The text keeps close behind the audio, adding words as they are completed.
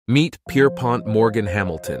Meet Pierpont Morgan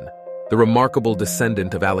Hamilton, the remarkable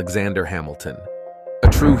descendant of Alexander Hamilton. A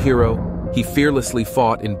true hero, he fearlessly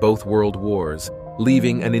fought in both world wars,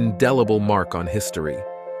 leaving an indelible mark on history.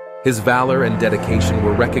 His valor and dedication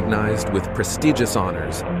were recognized with prestigious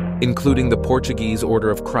honors, including the Portuguese Order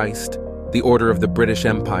of Christ, the Order of the British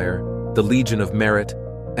Empire, the Legion of Merit,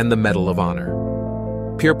 and the Medal of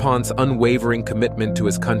Honor. Pierpont's unwavering commitment to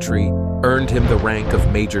his country earned him the rank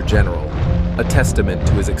of Major General, a testament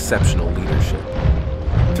to his exceptional leadership.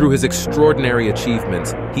 Through his extraordinary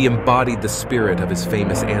achievements, he embodied the spirit of his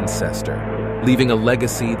famous ancestor, leaving a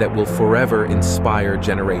legacy that will forever inspire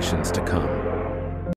generations to come.